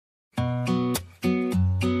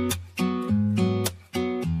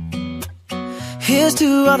Here's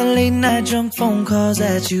to all the late night drunk phone calls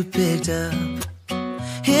that you picked up.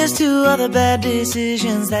 Here's to all the bad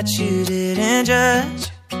decisions that you didn't judge.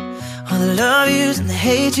 All the love yous and the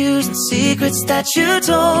hate yous and secrets that you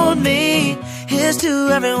told me. Here's to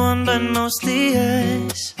everyone but mostly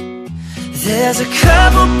us. There's a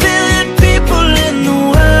couple billion people in the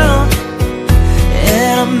world,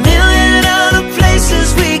 and a million other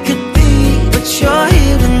places we could be, but you're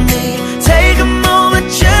here with me. Take a moment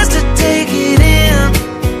just to take it in,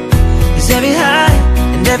 'cause every high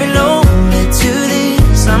and every low led to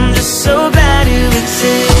this. I'm just so glad you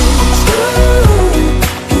exist.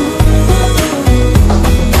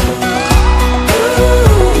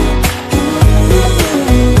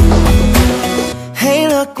 Hey,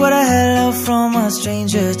 look what a hello from a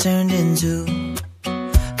stranger turned into.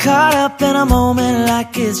 Caught up in a moment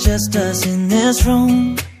like it's just us in this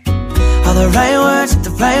room. All the right words at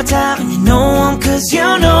the right time, and you know them 'cause you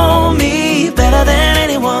know me better than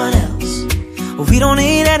anyone else. Well, we don't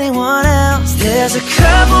need anyone else. There's a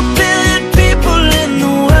couple billion people in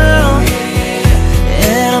the world,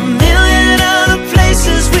 and a million other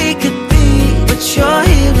places we could be, but you're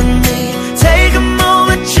here with me. Take a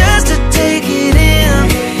moment just to take it in,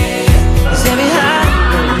 'cause every high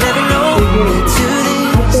and every low led to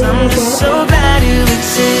this. I'm just so glad you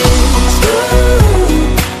exist.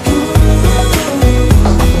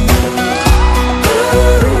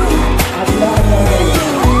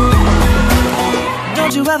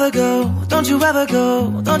 Don't you ever go, don't you ever go,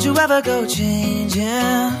 don't you ever go changing.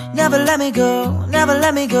 Never let me go, never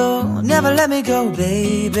let me go, never let me go,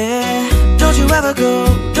 baby. Don't you ever go,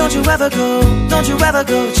 don't you ever go, don't you ever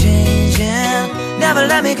go changing. Never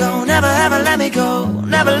let me go, never ever let me go,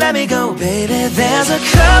 never let me go, baby. There's a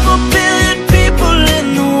couple billion people in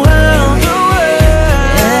the world,